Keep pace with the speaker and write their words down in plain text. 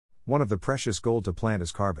One of the precious gold to plant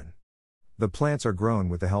is carbon. The plants are grown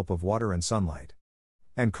with the help of water and sunlight.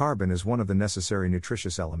 And carbon is one of the necessary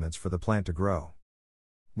nutritious elements for the plant to grow.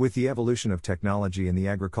 With the evolution of technology in the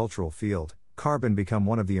agricultural field, carbon become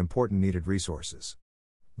one of the important needed resources.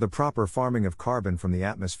 The proper farming of carbon from the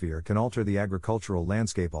atmosphere can alter the agricultural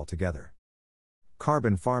landscape altogether.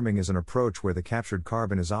 Carbon farming is an approach where the captured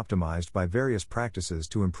carbon is optimized by various practices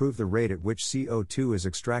to improve the rate at which CO2 is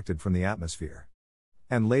extracted from the atmosphere.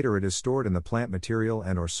 And later it is stored in the plant material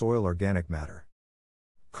and/or soil organic matter.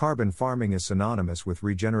 Carbon farming is synonymous with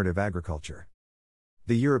regenerative agriculture.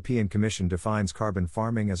 The European Commission defines carbon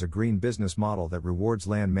farming as a green business model that rewards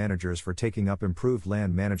land managers for taking up improved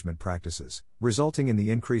land management practices, resulting in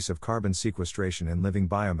the increase of carbon sequestration in living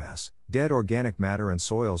biomass, dead organic matter and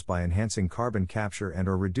soils by enhancing carbon capture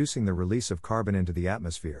and/or reducing the release of carbon into the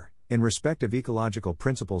atmosphere, in respect of ecological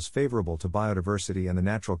principles favorable to biodiversity and the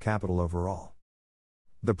natural capital overall.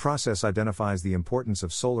 The process identifies the importance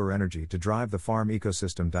of solar energy to drive the farm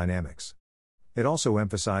ecosystem dynamics. It also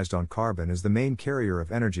emphasized on carbon as the main carrier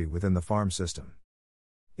of energy within the farm system.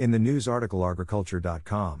 In the news article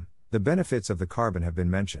agriculture.com, the benefits of the carbon have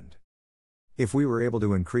been mentioned. If we were able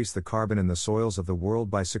to increase the carbon in the soils of the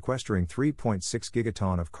world by sequestering 3.6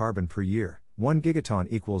 gigaton of carbon per year, 1 gigaton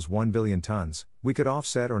equals 1 billion tons, we could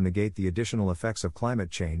offset or negate the additional effects of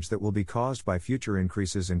climate change that will be caused by future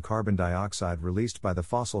increases in carbon dioxide released by the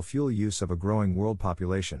fossil fuel use of a growing world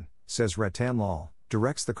population, says Ratan Lal,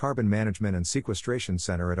 directs the Carbon Management and Sequestration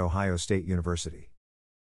Center at Ohio State University.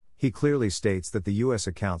 He clearly states that the U.S.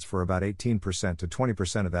 accounts for about 18% to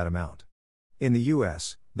 20% of that amount. In the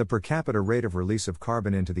U.S., the per capita rate of release of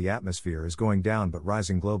carbon into the atmosphere is going down but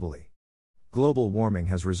rising globally. Global warming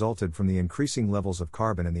has resulted from the increasing levels of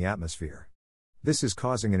carbon in the atmosphere. This is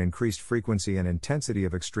causing an increased frequency and intensity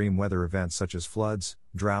of extreme weather events such as floods,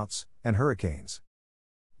 droughts, and hurricanes.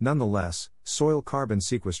 Nonetheless, soil carbon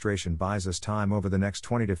sequestration buys us time over the next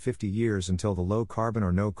 20 to 50 years until the low carbon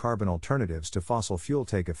or no carbon alternatives to fossil fuel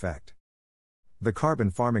take effect. The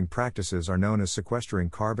carbon farming practices are known as sequestering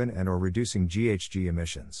carbon and/or reducing GHG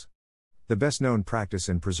emissions. The best known practice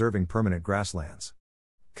in preserving permanent grasslands.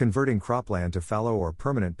 Converting cropland to fallow or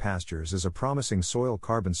permanent pastures is a promising soil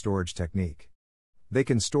carbon storage technique. They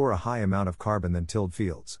can store a high amount of carbon than tilled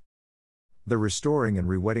fields. The restoring and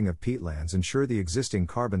rewetting of peatlands ensure the existing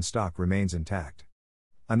carbon stock remains intact.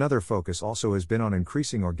 Another focus also has been on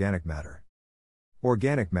increasing organic matter.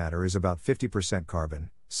 Organic matter is about 50%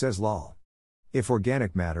 carbon, says Lal. If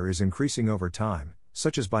organic matter is increasing over time,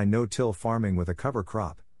 such as by no-till farming with a cover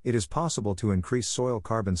crop, it is possible to increase soil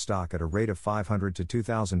carbon stock at a rate of 500 to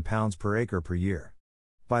 2,000 pounds per acre per year.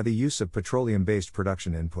 By the use of petroleum-based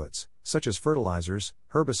production inputs, such as fertilizers,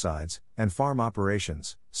 herbicides, and farm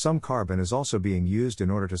operations, some carbon is also being used in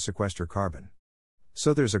order to sequester carbon.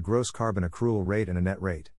 So there's a gross carbon accrual rate and a net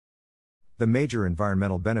rate. The major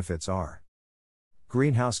environmental benefits are: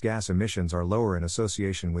 greenhouse gas emissions are lower in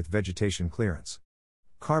association with vegetation clearance.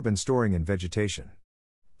 Carbon storing in vegetation.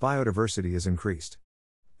 Biodiversity is increased.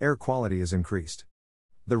 Air quality is increased.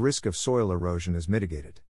 The risk of soil erosion is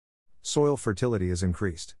mitigated. Soil fertility is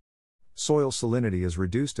increased. Soil salinity is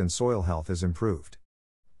reduced and soil health is improved.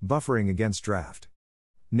 Buffering against drought.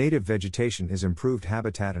 Native vegetation is improved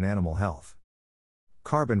habitat and animal health.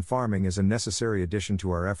 Carbon farming is a necessary addition to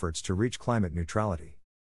our efforts to reach climate neutrality.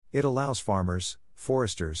 It allows farmers,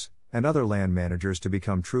 foresters, and other land managers to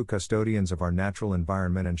become true custodians of our natural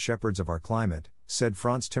environment and shepherds of our climate, said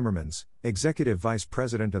Frans Timmermans, Executive Vice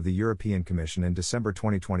President of the European Commission in December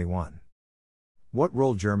 2021. What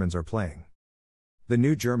role Germans are playing? The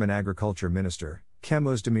new German agriculture minister, Cem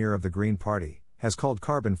Özdemir of the Green Party, has called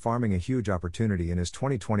carbon farming a huge opportunity in his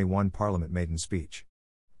 2021 Parliament maiden speech.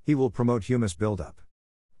 He will promote humus buildup.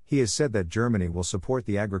 He has said that Germany will support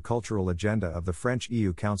the agricultural agenda of the French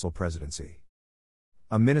EU Council presidency.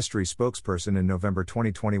 A ministry spokesperson in November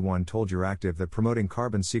 2021 told Euractiv that promoting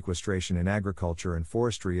carbon sequestration in agriculture and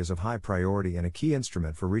forestry is of high priority and a key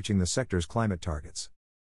instrument for reaching the sector's climate targets.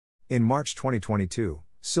 In March 2022,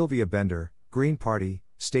 Sylvia Bender, Green Party,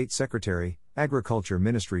 State Secretary, Agriculture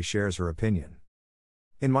Ministry shares her opinion.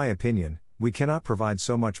 In my opinion, we cannot provide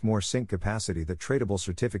so much more sink capacity that tradable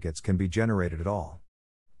certificates can be generated at all.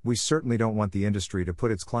 We certainly don't want the industry to put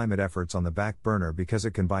its climate efforts on the back burner because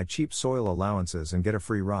it can buy cheap soil allowances and get a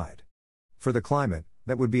free ride. For the climate,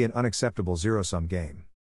 that would be an unacceptable zero-sum game.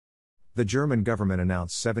 The German government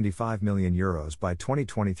announced €75 million by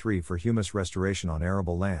 2023 for humus restoration on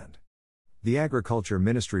arable land. The Agriculture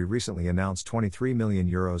Ministry recently announced €23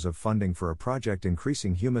 million of funding for a project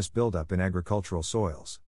increasing humus buildup in agricultural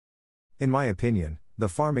soils. In my opinion, the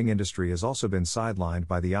farming industry has also been sidelined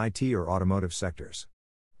by the IT or automotive sectors.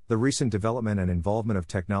 The recent development and involvement of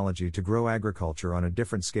technology to grow agriculture on a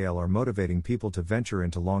different scale are motivating people to venture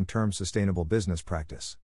into long-term sustainable business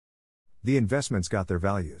practice. The investments got their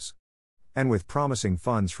values. And with promising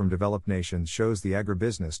funds from developed nations shows the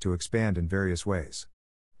agribusiness to expand in various ways.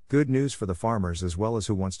 Good news for the farmers as well as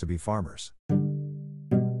who wants to be farmers.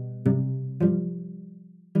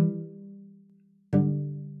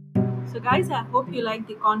 So, guys, I hope you like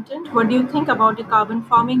the content. What do you think about the carbon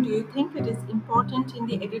farming? Do you think it is important in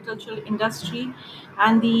the agricultural industry?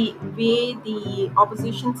 And the way the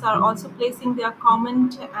oppositions are also placing their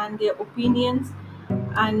comment and their opinions,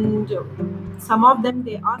 and some of them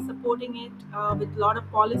they are supporting it with a lot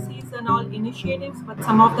of policies and all initiatives, but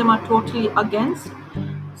some of them are totally against.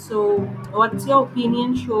 So, what's your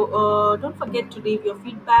opinion? Show. Don't forget to leave your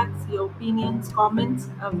feedbacks, your opinions, comments.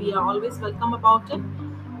 We are always welcome about it.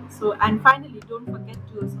 So, and finally, don't forget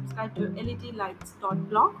to subscribe to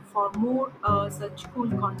ledlights.blog for more such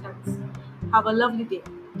cool contents. Have a lovely day.